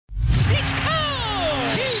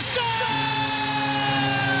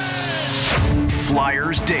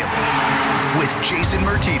Flyers Daily with Jason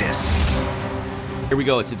Martinez. Here we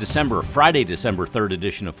go. It's a Friday, December 3rd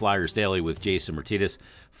edition of Flyers Daily with Jason Martinez.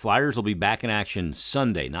 Flyers will be back in action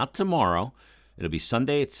Sunday, not tomorrow. It'll be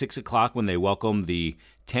Sunday at 6 o'clock when they welcome the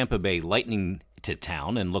Tampa Bay Lightning to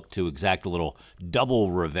town and look to exact a little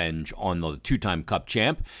double revenge on the two-time Cup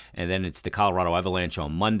champ. And then it's the Colorado Avalanche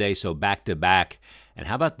on Monday, so back-to-back. And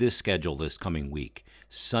how about this schedule this coming week?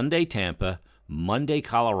 Sunday, Tampa, Monday,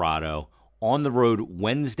 Colorado, on the road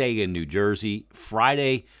Wednesday in New Jersey,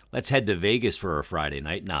 Friday, let's head to Vegas for a Friday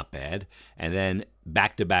night, not bad. And then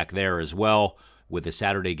back-to-back there as well with a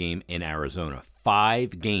Saturday game in Arizona.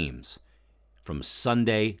 5 games from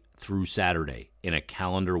Sunday through Saturday in a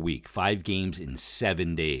calendar week. 5 games in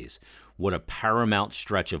 7 days. What a paramount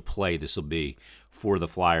stretch of play this will be for the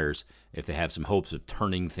Flyers if they have some hopes of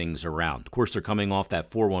turning things around. Of course, they're coming off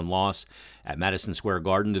that 4-1 loss at Madison Square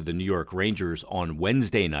Garden to the New York Rangers on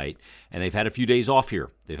Wednesday night, and they've had a few days off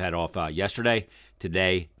here. They've had off yesterday,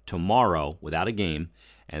 today, tomorrow without a game,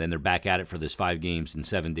 and then they're back at it for this 5 games in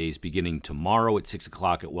 7 days beginning tomorrow at 6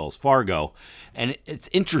 o'clock at Wells Fargo. And it's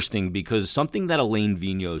interesting because something that Alain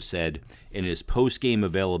Vigneault said in his post-game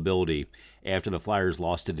availability after the Flyers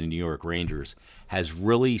lost to the New York Rangers has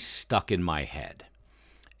really stuck in my head.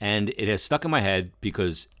 And it has stuck in my head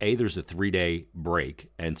because, A, there's a 3-day break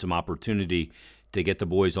and some opportunity to get the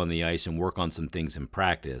boys on the ice and work on some things in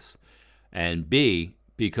practice. And B,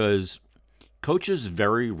 because coaches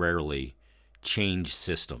very rarely change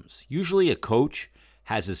systems. Usually a coach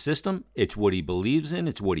has a system. It's what he believes in.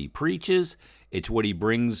 It's what he preaches. It's what he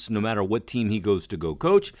brings no matter what team he goes to go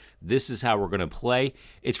coach. This is how we're going to play.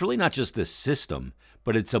 It's really not just a system,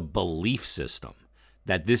 but it's a belief system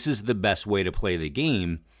that this is the best way to play the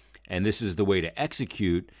game, and this is the way to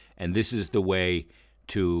execute, and this is the way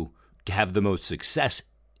to have the most success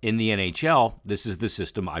in the NHL. This is the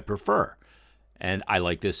system I prefer. And I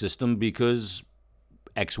like this system because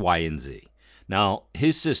X, Y, and Z. Now,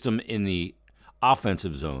 his system in the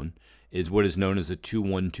offensive zone is what is known as a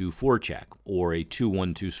 2-1-2 forecheck or a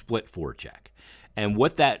 2-1-2 split forecheck. And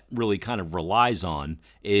what that really kind of relies on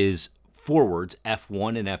is forwards,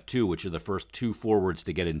 F1 and F2, which are the first 2 forwards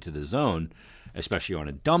to get into the zone, especially on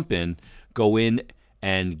a dump-in, go in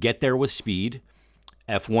and get there with speed.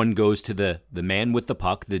 F1 goes to the man with the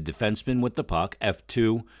puck, the defenseman with the puck.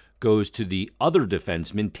 F2 goes to the other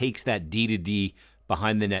defenseman, takes that D-to-D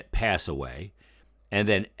behind the net pass away. And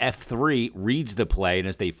then F3 reads the play, and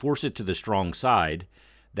as they force it to the strong side,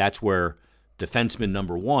 that's where defenseman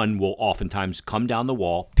number 1 will oftentimes come down the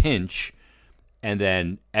wall, pinch, and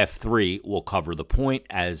then F3 will cover the point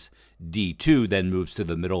as D2 then moves to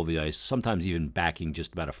the middle of the ice, sometimes even backing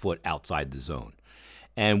just about a foot outside the zone.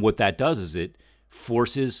 And what that does is it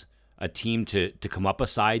forces a team to come up a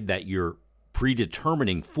side that you're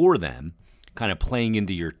predetermining for them, kind of playing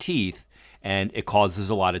into your teeth, and it causes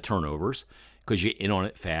a lot of turnovers because you're in on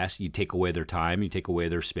it fast. You take away their time, you take away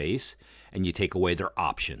their space, and you take away their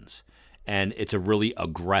options. And it's a really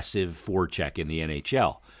aggressive forecheck in the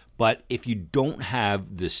NHL. But if you don't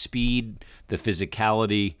have the speed, the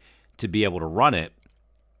physicality to be able to run it,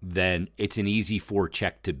 then it's an easy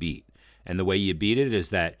forecheck to beat. And the way you beat it is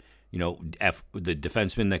that, the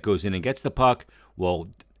defenseman that goes in and gets the puck, well,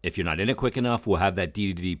 if you're not in it quick enough, we'll have that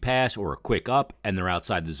D-to-D pass or a quick up, and they're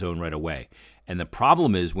outside the zone right away. And the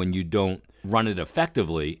problem is when you don't run it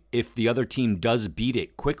effectively, if the other team does beat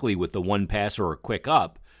it quickly with the one pass or a quick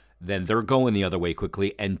up, then they're going the other way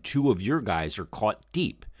quickly, and 2 of your guys are caught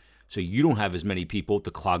deep. So you don't have as many people to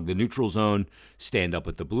clog the neutral zone, stand up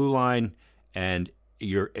at the blue line, and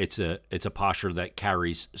it's a posture that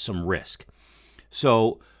carries some risk.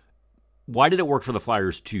 So why did it work for the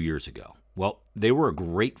Flyers 2 years ago? Well, they were a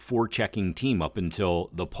great forechecking team up until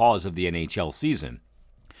the pause of the NHL season.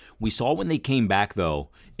 We saw when they came back, though,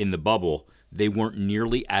 in the bubble, they weren't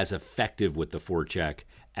nearly as effective with the forecheck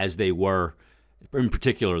as they were, in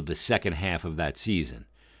particular, the second half of that season.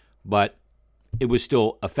 But it was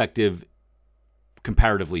still effective,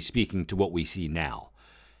 comparatively speaking, to what we see now.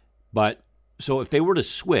 But so if they were to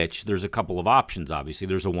switch, there's a couple of options, obviously.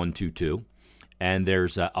 There's a 1-2-2, and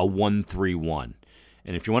there's a 1-3-1.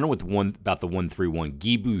 And if you're wondering about the 1-3-1,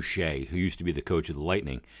 Guy Boucher, who used to be the coach of the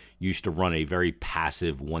Lightning, used to run a very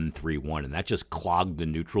passive 1-3-1, and that just clogged the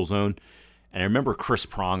neutral zone. And I remember Chris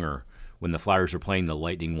Pronger, when the Flyers were playing the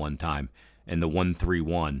Lightning one time, and the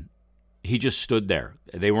 1-3-1, he just stood there.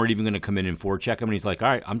 They weren't even going to come in and forecheck him, and he's like, all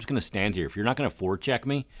right, I'm just going to stand here. If you're not going to forecheck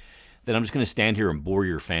me, then I'm just going to stand here and bore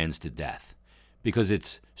your fans to death, because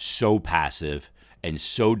it's so passive and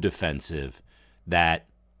so defensive that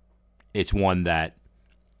it's one that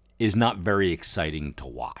is not very exciting to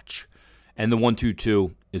watch. And the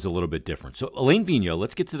 1-2-2 is a little bit different. So Alain Vigneault,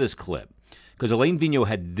 let's get to this clip, because Alain Vigneault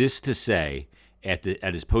had this to say at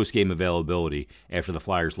his post-game availability after the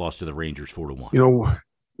Flyers lost to the Rangers 4-1.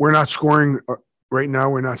 We're not scoring right now.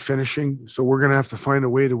 We're not finishing, so we're going to have to find a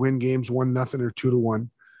way to win games 1-0 or 2-1.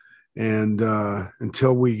 And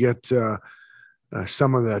until we get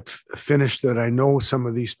some of that finish that I know some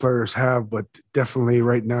of these players have, but definitely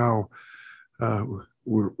right now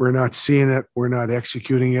we're not seeing it. We're not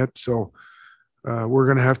executing it. So we're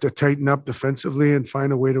going to have to tighten up defensively and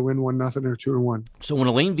find a way to win 1-0 or 2-1. So when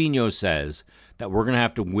Alain Vigneault says that we're going to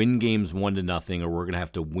have to win games 1-0 or we're going to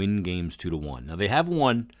have to win games 2-1. Now they have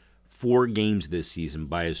won 4 games this season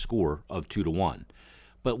by a score of 2-1.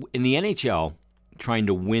 But in the NHL, trying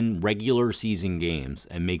to win regular season games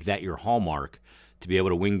and make that your hallmark to be able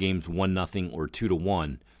to win games 1-0 or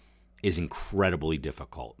 2-1 is incredibly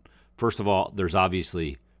difficult. First of all, there's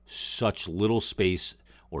obviously such little space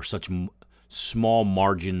or such small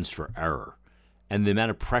margins for error. And the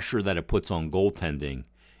amount of pressure that it puts on goaltending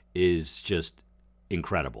is just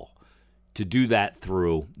incredible. To do that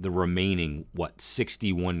through the remaining,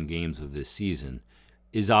 61 games of this season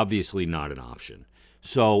is obviously not an option.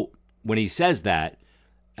 So when he says that,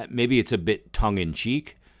 maybe it's a bit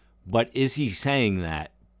tongue-in-cheek, but is he saying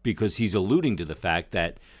that because he's alluding to the fact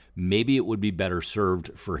that maybe it would be better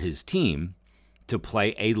served for his team to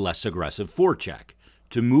play a less aggressive forecheck,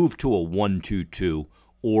 to move to a 1-2-2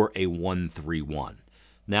 or a 1-3-1.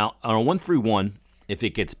 Now, on a 1-3-1, if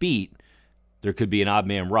it gets beat, there could be an odd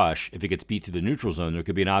man rush. If it gets beat through the neutral zone, there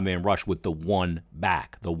could be an odd man rush with the one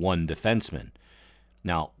back, the one defenseman.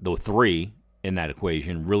 Now, the 3 in that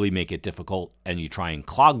equation really make it difficult, and you try and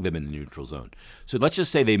clog them in the neutral zone. So let's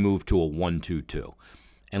just say they move to a 1-2-2.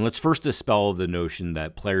 And let's first dispel the notion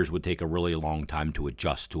that players would take a really long time to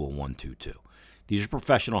adjust to a 1-2-2. These are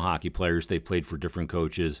professional hockey players. They've played for different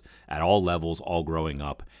coaches at all levels, all growing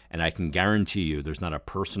up. And I can guarantee you there's not a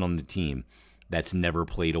person on the team that's never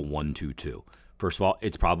played a 1-2-2. First of all,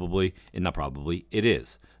 it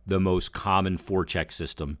is the most common forecheck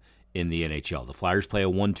system in the NHL. The Flyers play a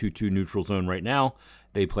 1-2-2 neutral zone right now.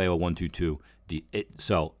 They play a 1-2-2.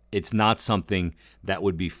 So it's not something that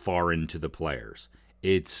would be foreign to the players.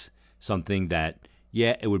 It's something that,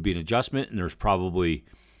 it would be an adjustment, and there's probably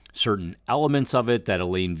certain elements of it that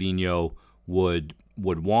Alain Vigneault would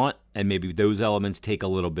want, and maybe those elements take a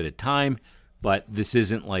little bit of time, but this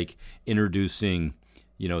isn't like introducing,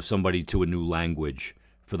 somebody to a new language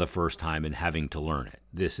for the first time and having to learn it.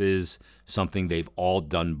 This is something they've all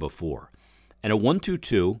done before. And a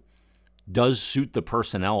 1-2-2 does suit the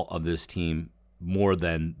personnel of this team more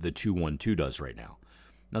than the 2-1-2 does right now.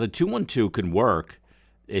 Now, the 2-1-2 can work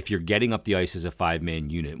if you're getting up the ice as a 5-man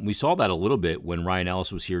unit. And we saw that a little bit when Ryan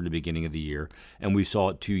Ellis was here at the beginning of the year, and we saw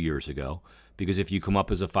it 2 years ago. Because if you come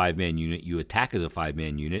up as a 5-man unit, you attack as a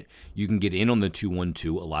 5-man unit, you can get in on the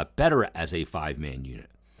 2-1-2 a lot better as a 5-man unit.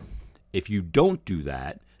 If you don't do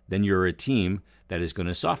that, then you're a team that is going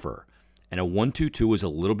to suffer. And a 1-2-2 is a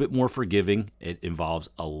little bit more forgiving. It involves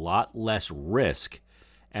a lot less risk,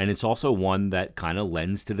 and it's also one that kind of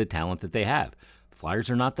lends to the talent that they have. The Flyers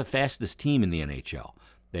are not the fastest team in the NHL.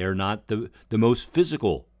 They are not the most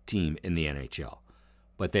physical team in the NHL.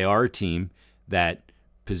 But they are a team that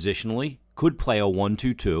positionally could play a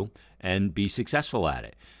 1-2-2 and be successful at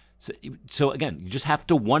it. So again, you just have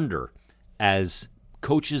to wonder, as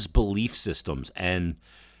coaches' belief systems and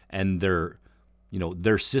their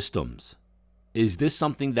systems, is this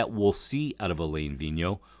something that we'll see out of Alain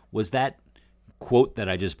Vigneault? Was that quote that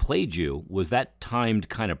I just played you, was that timed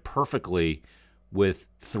kind of perfectly with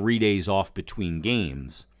 3 days off between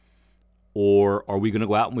games? Or are we going to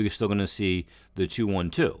go out and we're still going to see the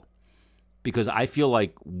 2-1-2? Because I feel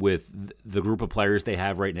like with the group of players they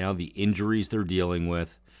have right now, the injuries they're dealing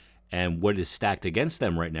with, and what is stacked against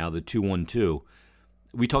them right now, the 2-1-2,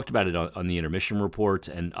 we talked about it on the intermission reports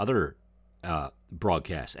and other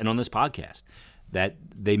broadcasts and on this podcast, that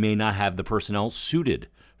they may not have the personnel suited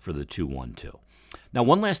for the 2-1-2. Now,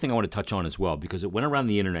 one last thing I want to touch on as well, because it went around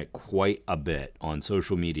the internet quite a bit on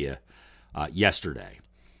social media yesterday,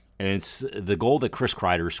 and it's the goal that Chris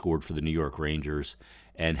Kreider scored for the New York Rangers,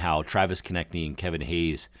 and how Travis Konecny and Kevin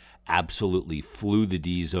Hayes absolutely flew the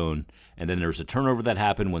D zone. And then there's a turnover that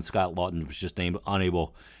happened when Scott Laughton was just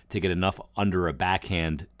unable to get enough under a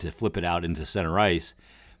backhand to flip it out into center ice.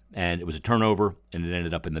 And it was a turnover, and it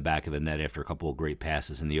ended up in the back of the net after a couple of great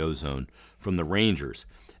passes in the O-zone from the Rangers.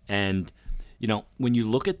 And, when you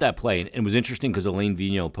look at that play, and it was interesting because Alain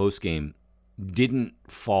Vigneault postgame didn't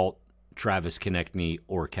fault Travis Konecny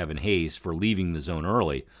or Kevin Hayes for leaving the zone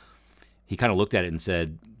early. He kind of looked at it and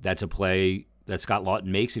said, that's a play that Scott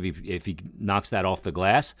Lawton makes, if he knocks that off the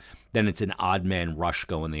glass, then it's an odd man rush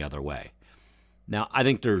going the other way. Now, I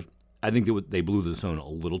think they blew the zone a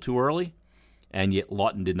little too early, and yet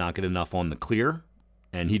Lawton did not get enough on the clear,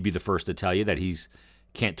 and he'd be the first to tell you that he's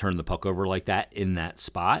can't turn the puck over like that in that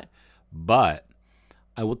spot. But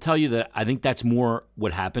I will tell you that I think that's more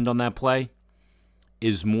what happened on that play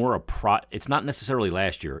is more it's not necessarily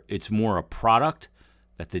last year. It's more a product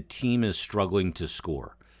that the team is struggling to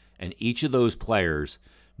score. And each of those players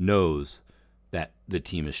knows that the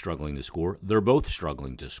team is struggling to score. They're both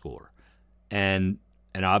struggling to score. And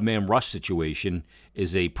an odd man rush situation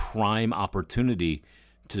is a prime opportunity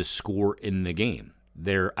to score in the game.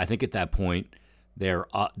 I think at that point, they're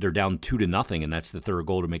down 2-0, and that's the third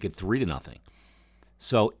goal to make it 3-0.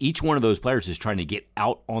 So each one of those players is trying to get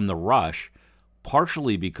out on the rush,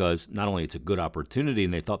 partially because not only it's a good opportunity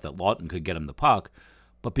and they thought that Lawton could get him the puck,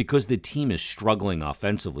 but because the team is struggling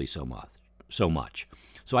offensively so much.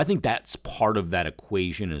 So I think that's part of that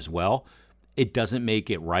equation as well. It doesn't make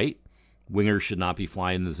it right. Wingers should not be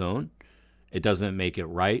flying the zone. It doesn't make it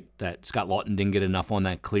right that Scott Lawton didn't get enough on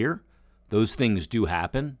that clear. Those things do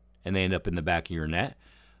happen, and they end up in the back of your net.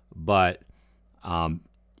 But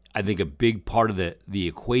I think a big part of the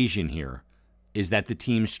equation here is that the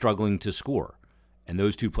team's struggling to score. And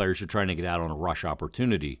those two players are trying to get out on a rush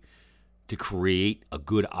opportunity to create a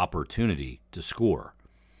good opportunity to score.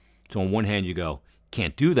 So on one hand, you go,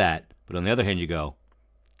 can't do that. But on the other hand, you go,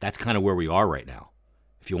 that's kind of where we are right now.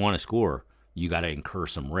 If you want to score, you got to incur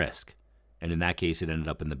some risk. And in that case, it ended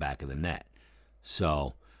up in the back of the net.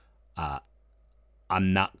 So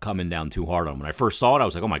I'm not coming down too hard on them. When I first saw it, I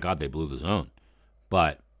was like, oh my God, they blew the zone.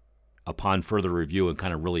 But upon further review and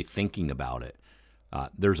kind of really thinking about it,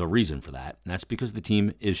 there's a reason for that. And that's because the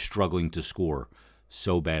team is struggling to score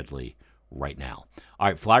so badly right now. All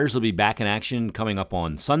right, Flyers will be back in action coming up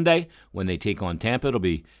on Sunday when they take on Tampa. It'll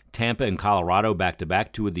be Tampa and Colorado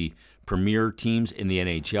back-to-back, two of the premier teams in the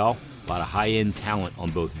NHL. A lot of high-end talent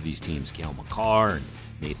on both of these teams. Cale Makar and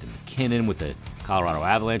Nathan MacKinnon with the Colorado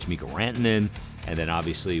Avalanche, Mikko Rantanen, and then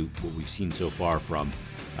obviously what we've seen so far from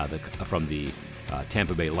the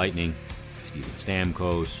Tampa Bay Lightning, Steven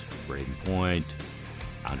Stamkos, Braden Point,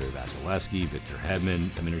 Andrei Vasilevsky, Victor Hedman.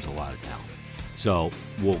 I mean, there's a lot of talent. So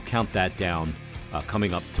we'll count that down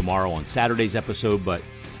coming up tomorrow on Saturday's episode. But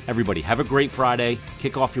everybody, have a great Friday.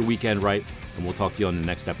 Kick off your weekend right, and we'll talk to you on the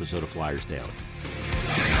next episode of Flyers Daily.